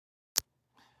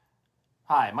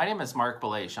Hi, my name is Mark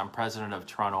Belache. I'm president of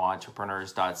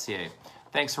TorontoEntrepreneurs.ca.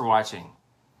 Thanks for watching.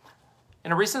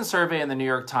 In a recent survey in the New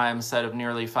York Times said of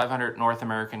nearly 500 North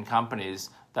American companies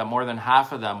that more than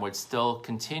half of them would still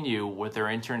continue with their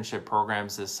internship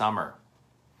programs this summer.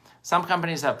 Some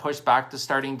companies have pushed back the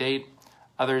starting date,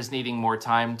 others needing more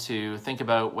time to think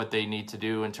about what they need to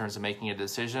do in terms of making a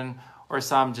decision, or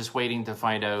some just waiting to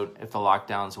find out if the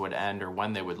lockdowns would end or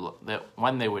when they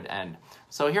would end.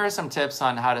 So here are some tips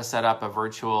on how to set up a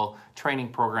virtual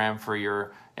training program for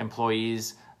your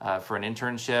employees for an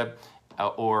internship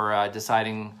or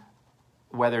deciding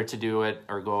whether to do it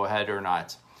or go ahead or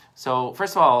not. So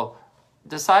first of all,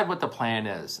 decide what the plan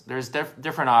is. There's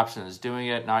different options: doing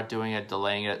it, not doing it,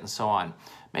 delaying it, and so on.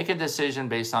 Make a decision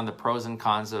based on the pros and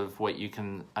cons of what you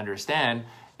can understand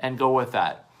and go with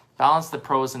that. Balance the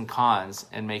pros and cons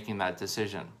in making that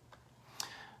decision.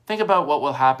 Think about what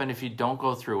will happen if you don't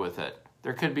go through with it.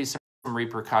 There could be some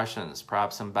repercussions,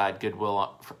 perhaps some bad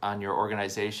goodwill on your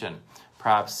organization.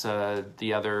 Perhaps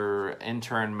the other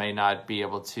intern may not be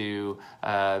able to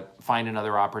find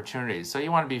another opportunity. So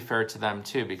you want to be fair to them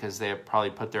too, because they have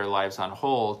probably put their lives on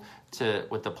hold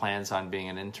with the plans on being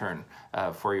an intern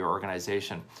for your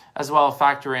organization. As well,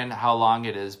 factor in how long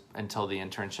it is until the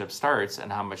internship starts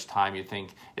and how much time you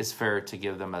think is fair to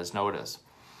give them as notice.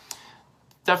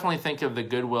 Definitely think of the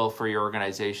goodwill for your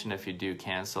organization if you do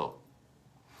cancel.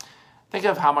 Think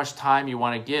of how much time you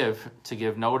want to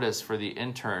give notice for the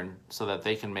intern so that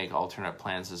they can make alternate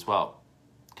plans as well.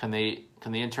 Can the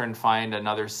intern find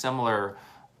another similar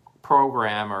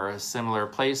program or a similar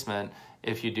placement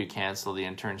if you do cancel the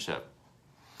internship?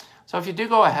 So if you do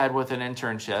go ahead with an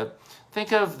internship,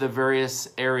 think of the various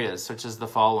areas such as the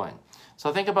following.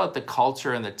 So think about the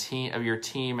culture and the team of your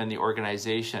team and the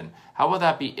organization. How will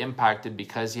that be impacted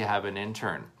because you have an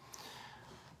intern?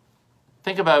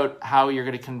 Think about how you're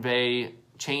going to convey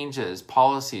changes,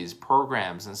 policies,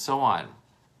 programs, and so on.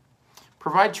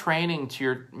 Provide training to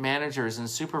your managers and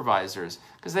supervisors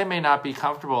because they may not be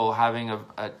comfortable having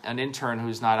an intern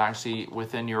who's not actually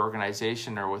within your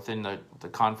organization or within the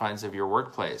confines of your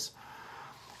workplace.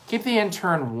 Keep the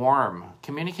intern warm.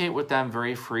 Communicate with them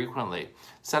very frequently.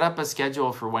 Set up a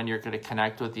schedule for when you're going to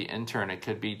connect with the intern. It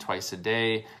could be twice a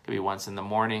day, it could be once in the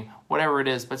morning, whatever it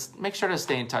is, but make sure to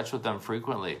stay in touch with them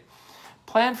frequently.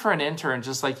 Plan for an intern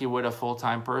just like you would a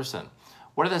full-time person.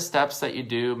 What are the steps that you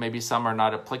do? Maybe some are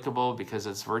not applicable because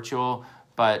it's virtual,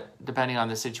 but depending on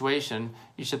the situation,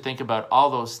 you should think about all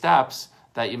those steps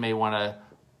that you may want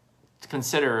to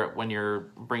consider when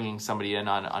you're bringing somebody in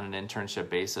on an internship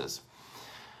basis.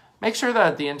 Make sure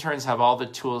that the interns have all the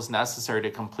tools necessary to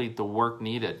complete the work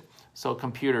needed. So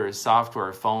computers,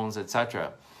 software, phones,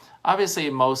 etc.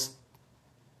 Obviously, most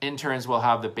interns will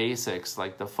have the basics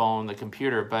like the phone, the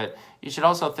computer, but you should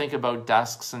also think about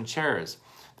desks and chairs.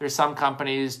 There's some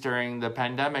companies during the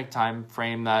pandemic time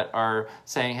frame that are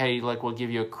saying, hey, look, we'll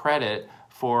give you a credit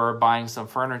for buying some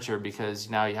furniture because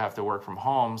now you have to work from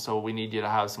home, so we need you to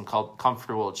have some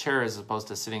comfortable chairs as opposed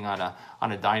to sitting on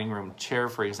a dining room chair,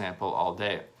 for example, all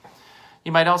day.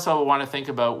 You might also want to think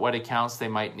about what accounts they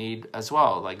might need as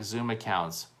well, like Zoom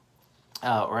accounts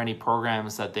or any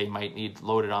programs that they might need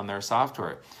loaded on their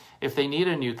software. If they need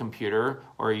a new computer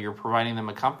or you're providing them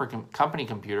a company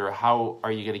computer, how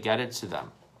are you going to get it to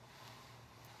them?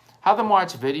 Have them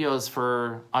watch videos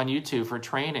on YouTube for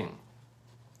training.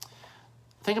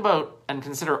 Think about and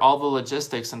consider all the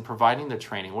logistics in providing the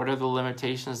training. What are the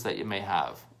limitations that you may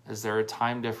have? Is there a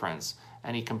time difference?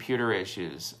 Any computer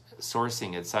issues,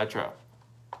 sourcing, etc.?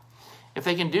 If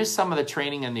they can do some of the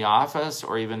training in the office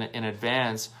or even in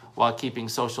advance while keeping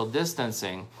social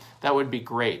distancing, that would be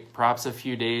great. Perhaps a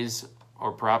few days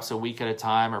or perhaps a week at a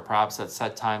time or perhaps at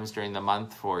set times during the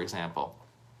month, for example.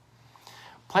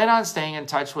 Plan on staying in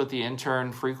touch with the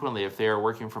intern frequently if they are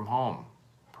working from home,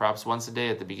 perhaps once a day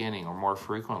at the beginning or more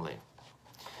frequently.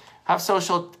 Have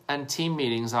social and team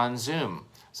meetings on Zoom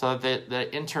so that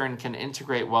the intern can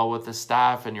integrate well with the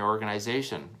staff and your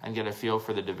organization and get a feel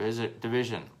for the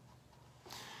division.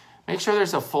 Make sure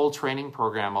there's a full training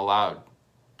program allowed.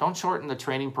 Don't shorten the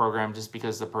training program just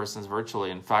because the person's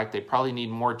virtually. In fact, they probably need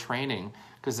more training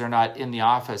because they're not in the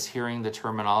office hearing the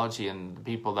terminology and the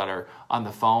people that are on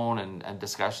the phone and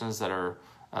discussions that are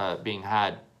being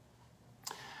had.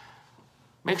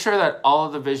 Make sure that all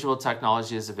of the visual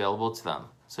technology is available to them.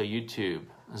 So YouTube,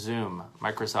 Zoom,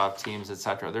 Microsoft Teams,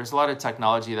 etc. There's a lot of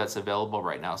technology that's available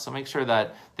right now, so make sure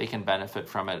that they can benefit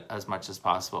from it as much as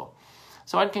possible.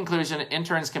 So in conclusion,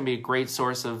 interns can be a great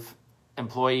source of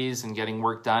employees and getting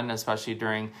work done, especially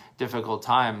during difficult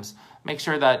times. Make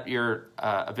sure that you're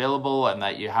available and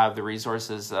that you have the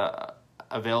resources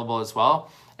available as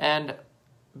well. And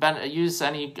use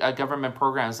any government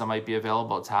programs that might be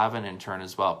available to have an intern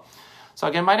as well. So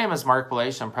again, my name is Mark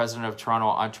Belache. I'm president of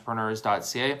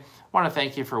TorontoEntrepreneurs.ca. I want to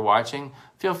thank you for watching.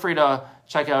 Feel free to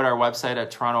check out our website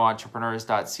at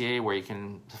TorontoEntrepreneurs.ca, where you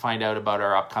can find out about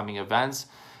our upcoming events,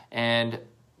 and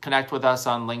connect with us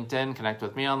on LinkedIn, connect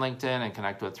with me on LinkedIn, and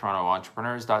connect with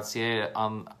TorontoEntrepreneurs.ca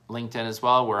on LinkedIn as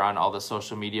well. We're on all the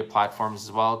social media platforms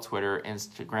as well: Twitter,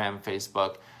 Instagram,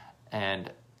 Facebook,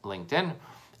 and LinkedIn.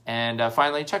 And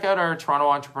finally, check out our Toronto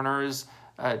Entrepreneurs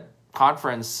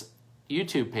Conference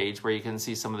YouTube page, where you can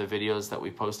see some of the videos that we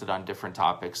posted on different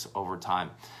topics over time.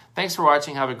 Thanks for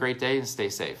watching. Have a great day and stay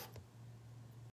safe.